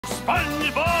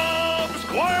SpongeBob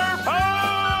SquarePants!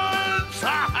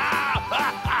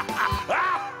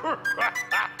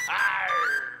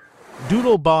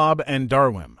 DoodleBob and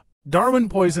Darwin. Darwin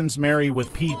poisons Mary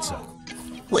with pizza.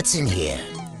 What's in here?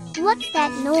 What's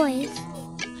that noise?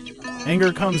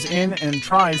 Anger comes in and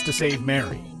tries to save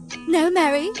Mary. No,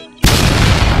 Mary.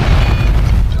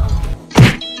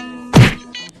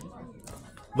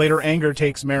 Later, Anger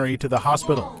takes Mary to the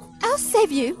hospital. I'll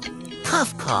save you.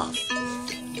 Cough, cough.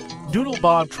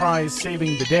 DoodleBob tries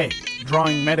saving the day,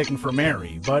 drawing medicine for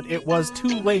Mary, but it was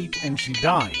too late and she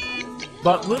died.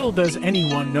 But little does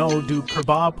anyone know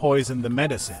DoodleBob poisoned the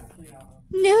medicine.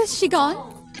 No, is she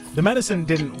gone? The medicine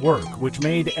didn't work, which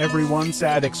made everyone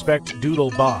sad except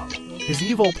DoodleBob. His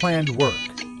evil plan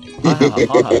worked. It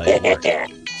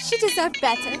worked. She deserved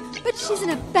better, but she's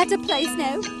in a better place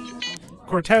now.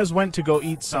 Cortez went to go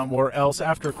eat somewhere else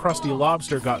after Krusty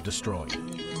Lobster got destroyed.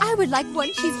 I would like one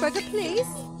cheeseburger, please.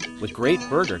 With great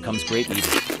burger comes great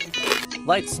eating.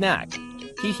 Light snack.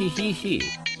 Hee hee hee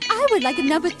hee. I would like a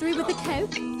number 3 with a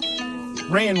Coke.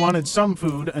 Rayan wanted some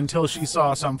food until she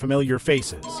saw some familiar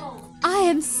faces. I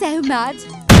am so mad.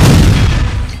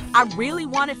 I really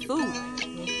wanted food.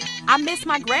 I miss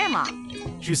my grandma.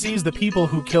 She sees the people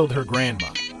who killed her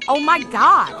grandma. Oh my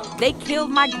God, they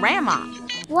killed my grandma.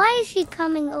 Why is she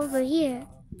coming over here?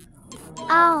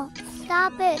 Oh,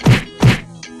 stop it.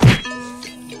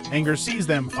 Anger sees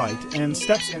them fight and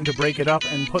steps in to break it up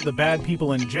and put the bad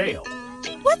people in jail.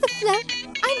 What the flip?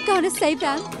 I'm gonna save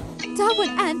them. Darwin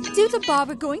and DoodleBob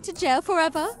are going to jail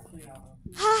forever.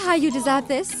 Ha, you deserve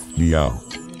this. Meow.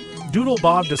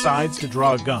 DoodleBob decides to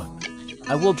draw a gun.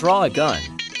 I will draw a gun.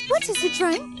 What is he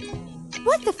drawing?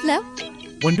 What the flip?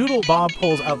 When DoodleBob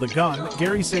pulls out the gun,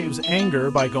 Gary saves Anger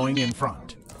by going in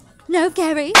front. No,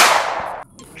 Gary.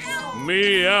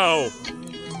 Meow.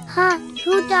 Huh,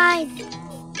 who died?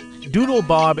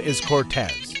 DoodleBob is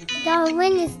Cortez.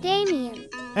 Darwin is Damien.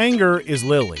 Anger is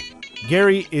Lily.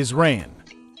 Gary is Ran.